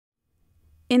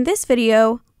In this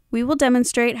video, we will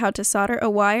demonstrate how to solder a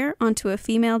wire onto a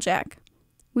female jack.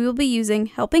 We will be using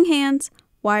helping hands,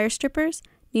 wire strippers,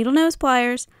 needle nose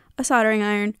pliers, a soldering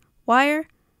iron, wire,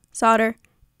 solder,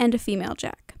 and a female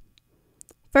jack.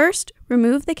 First,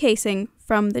 remove the casing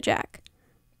from the jack.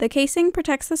 The casing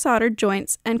protects the soldered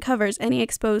joints and covers any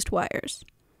exposed wires.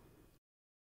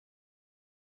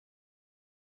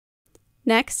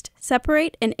 Next,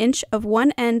 separate an inch of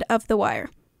one end of the wire.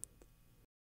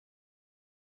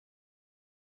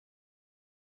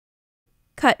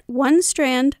 Cut one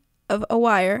strand of a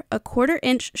wire a 1/4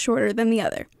 inch shorter than the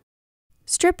other.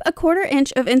 Strip a 1/4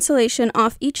 inch of insulation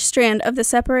off each strand of the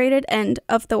separated end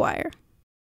of the wire.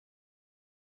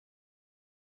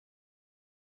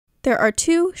 There are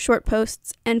 2 short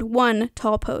posts and 1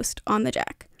 tall post on the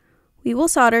jack. We will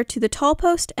solder to the tall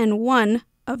post and 1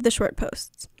 of the short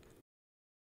posts.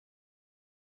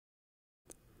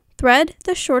 Thread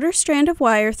the shorter strand of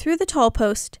wire through the tall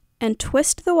post and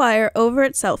twist the wire over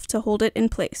itself to hold it in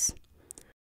place.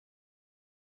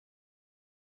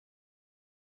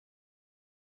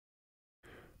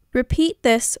 Repeat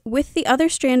this with the other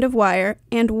strand of wire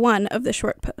and 1 of the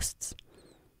short posts.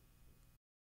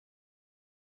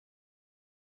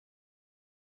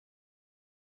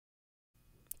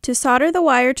 To solder the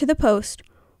wire to the post,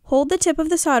 hold the tip of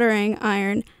the soldering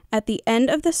iron at the end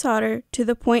of the solder to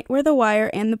the point where the wire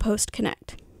and the post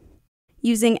connect.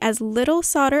 Using as little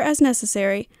solder as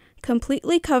necessary,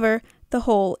 completely cover the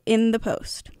hole in the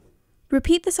post.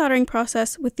 Repeat the soldering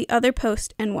process with the other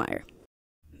post and wire.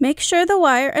 Make sure the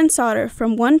wire and solder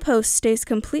from one post stays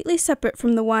completely separate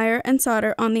from the wire and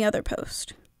solder on the other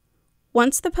post.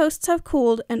 Once the posts have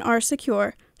cooled and are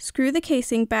secure, screw the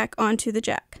casing back onto the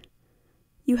jack.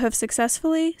 You have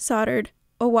successfully soldered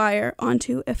a wire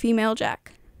onto a female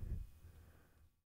jack.